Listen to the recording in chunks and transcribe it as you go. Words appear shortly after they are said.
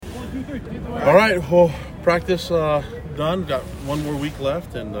All right, well, practice done. Got one more week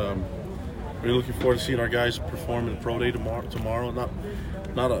left, and we're looking forward to seeing our guys perform in pro day tomorrow.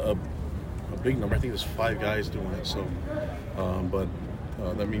 Not a big number. I think there's 5 guys doing it. So, but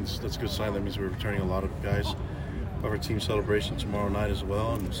that's a good sign. That means we're returning a lot of guys. We have our team celebration tomorrow night as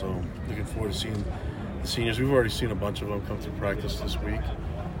well, and so looking forward to seeing the seniors. We've already seen a bunch of them come through practice this week,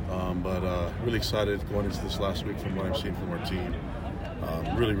 but really excited going into this last week from what I'm seeing from our team.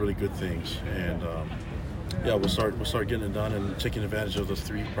 Really good things, and yeah, we'll start getting it done and taking advantage of those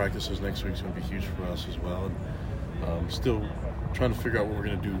 3 practices next week is going to be huge for us as well. And still trying to figure out what we're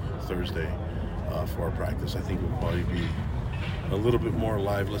going to do Thursday for our practice. I think we'll probably be a little bit more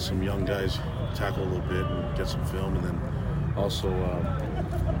live, let some young guys tackle a little bit and get some film, and then also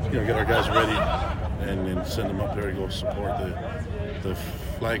get our guys ready and then send them up there to go support the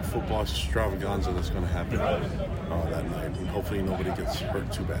flag football extravaganza that's going to happen that night. And hopefully nobody gets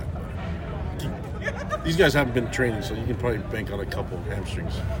hurt too bad. These guys haven't been training, so you can probably bank on a couple of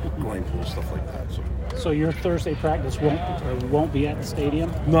hamstrings, groin pulls, stuff like that. So your Thursday practice won't be at the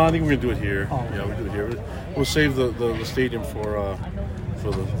stadium? No, I think we're gonna do it here. Oh. Yeah, we'll do it here. We'll save the stadium for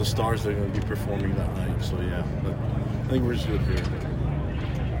the stars that are going to be performing that night. So yeah, but I think we're just do it here.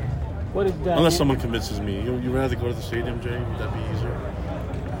 Unless someone convinces me, you rather go to the stadium, Jay? Would that be easier?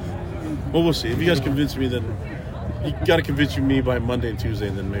 Well, we'll see. If you guys convince me, then you got to convince me by Monday and Tuesday,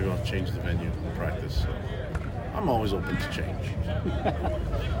 and then maybe I'll change the venue for practice. So I'm always open to change.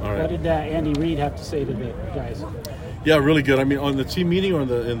 All right. What did Andy Reid have to say to the guys? Yeah, really good. I mean, on the team meeting or in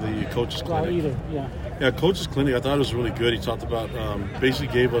the coaches clinic? Well, either, yeah. Yeah, coaches clinic, I thought it was really good. He talked about, basically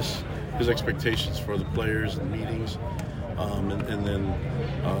gave us his expectations for the players and meetings, and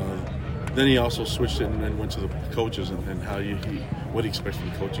then he also switched it and went to the coaches and how what he expects from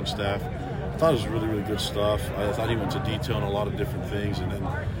the coaching staff. I thought it was really good stuff. I thought he went into detail on a lot of different things, and then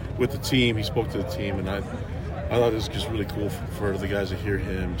with the team, he spoke to the team, and I thought it was just really cool for the guys to hear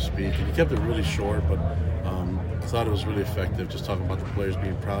him speak. And he kept it really short, but I thought it was really effective, just talking about the players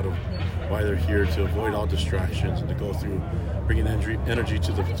being proud of why they're here, to avoid all distractions and to go through bringing energy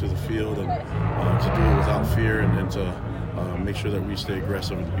to the field, and to do it without fear, and to make sure that we stay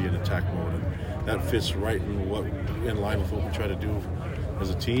aggressive and be in attack mode. And that fits right in line with what we try to do as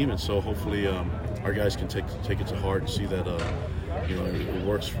a team. And so hopefully our guys can take it to heart and see that it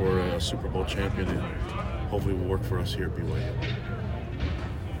works for a Super Bowl champion, and hopefully it will work for us here at BYU.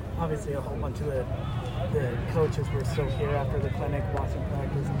 Obviously, a whole bunch of the coaches were still here after the clinic, watching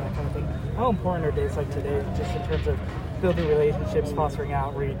practice and that kind of thing. How important are days like today, just in terms of building relationships, fostering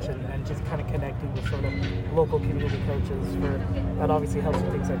outreach, and just kind of connecting with sort of local community coaches? That obviously helps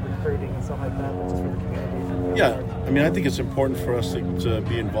with things like recruiting and stuff like that, but just for the community. Yeah, I mean, I think it's important for us to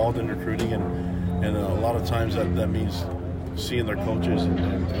be involved in recruiting, and a lot of times that means seeing their coaches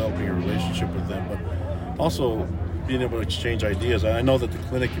and developing a relationship with them, but also being able to exchange ideas. I know that the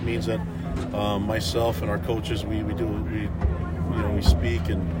clinic means that myself and our coaches, we speak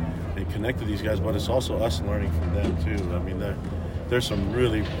and connect to these guys, but it's also us learning from them too. I mean, there's some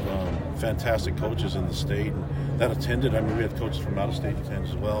really fantastic coaches in the state that attended. I mean, we had coaches from out of state attend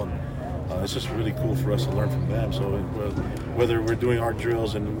as well, and it's just really cool for us to learn from them. So whether we're doing our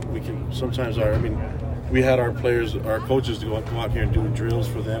drills, and we can sometimes we had our coaches to go out here and do drills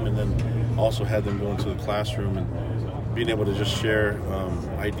for them, and then also had them go into the classroom and being able to just share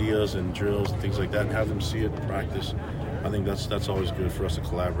ideas and drills and things like that, and have them see it in practice. I think that's always good for us to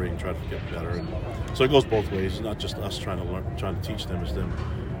collaborate and try to get better. And so it goes both ways. It's not just us trying to teach them, it's them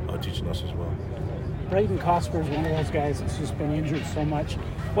teaching us as well. Braden Cosper is one of those guys that's just been injured so much.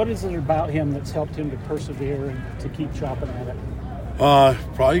 What is it about him that's helped him to persevere and to keep chopping at it?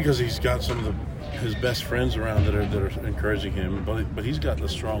 Probably because he's got some of his best friends around that are encouraging him, but he's got the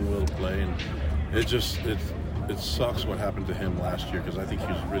strong will to play, and it sucks what happened to him last year, because I think he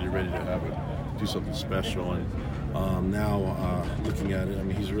was really ready to do something special. And now looking at it, I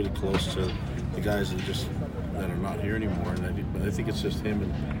mean, he's really close to the guys that are not here anymore. And I think it's just him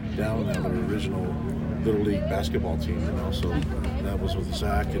and Down now, the original Little League basketball team. So that was with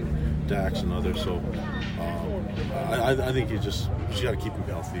Zach and Dax and others. So I think you just got to keep him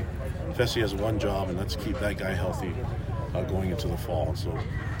healthy. Fessy has one job, and that's keep that guy healthy going into the fall. So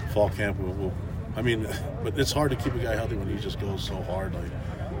fall camp but it's hard to keep a guy healthy when he just goes so hard.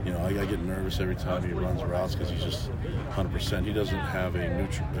 I get nervous every time he runs routes, because he's just 100%. He doesn't have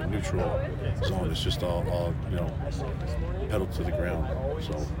a neutral zone. It's just all pedal to the ground.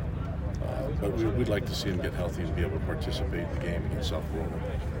 So, but we'd like to see him get healthy and be able to participate in the game against South Florida.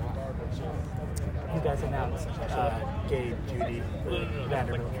 You guys announced Gabe Judy for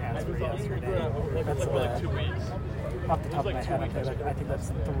Vanderbilt transfer yesterday. That's off the top of my head, I think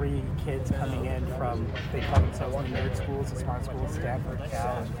that's 3 kids coming in from, they call themselves the nerd schools, the smart schools, Stanford,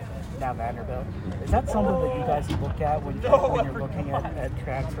 Cal, and now Vanderbilt. Is that something that you guys look at when you're looking at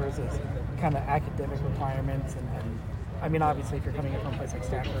transfers as kind of academic requirements? And I mean, obviously, if you're coming in from a place like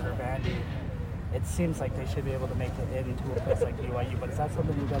Stanford or Vandy, it seems like they should be able to make it into a place like BYU. But is that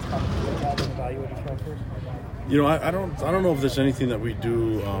something you guys probably look at in evaluating transfers? You know, I don't know if there's anything that we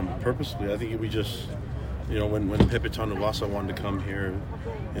do purposely. I think we just, you know, when Pepe Tonawasa wanted to come here,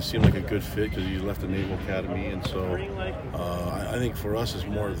 it seemed like a good fit because he left the Naval Academy, and so I think for us it's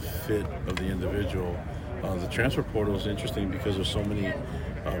more the fit of the individual. The transfer portal is interesting because there's so many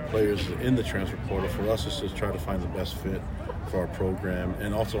players in the transfer portal. For us, it's to try to find the best fit for our program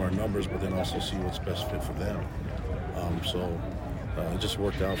and also our numbers, but then also see what's best fit for them. It just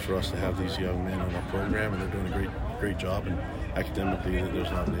worked out for us to have these young men in our program, and they're doing a great job. And academically,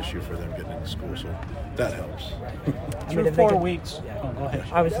 there's not an issue for them getting into school, so that helps. Through 4 weeks. Yeah. Oh, go ahead.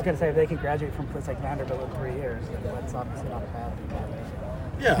 I was just going to say, if they can graduate from a place like Vanderbilt in 3 years, then that's obviously not a bad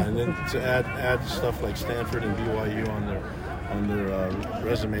thing. Yeah, and then to add stuff like Stanford and BYU on their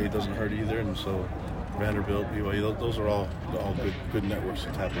resume doesn't hurt either. And so Vanderbilt, BYU, those are all good networks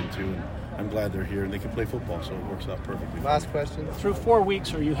to tap into. And I'm glad they're here and they can play football, so it works out perfectly. Last question. Through 4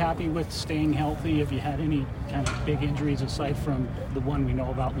 weeks, are you happy with staying healthy? Have you had any kind of big injuries aside from the one we know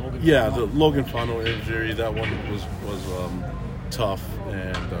about, Logan? Yeah, Fano? the Logan Fano injury, that one was tough,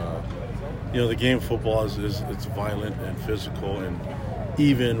 and you know, the game of football is it's violent and physical, and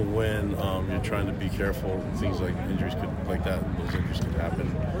even when you're trying to be careful, things like injuries like that, those injuries could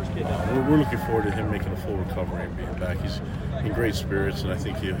happen. We're looking forward to him making a full recovery and being back. He's in great spirits, and I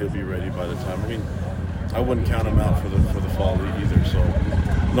think he'll be ready by the time. I mean, I wouldn't count him out for the fall either. So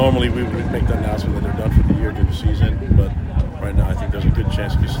normally we would make the announcement that they're done for the year during the season, but right now I think there's a good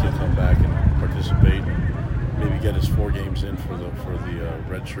chance he can still come back and participate. Maybe get his 4 games in for the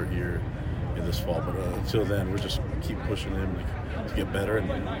red shirt year in this fall. But until then, we'll just keep pushing him to get better.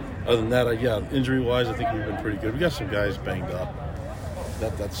 And other than that, injury-wise, I think we've been pretty good. We got some guys banged up.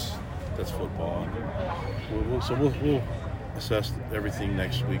 That's football. We'll assess everything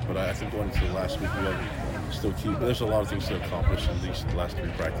next week. But I think going into the last week, we'll still keep. There's a lot of things to accomplish in these last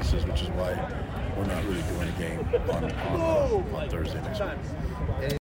 3 practices, which is why we're not really doing a game on Thursday next week.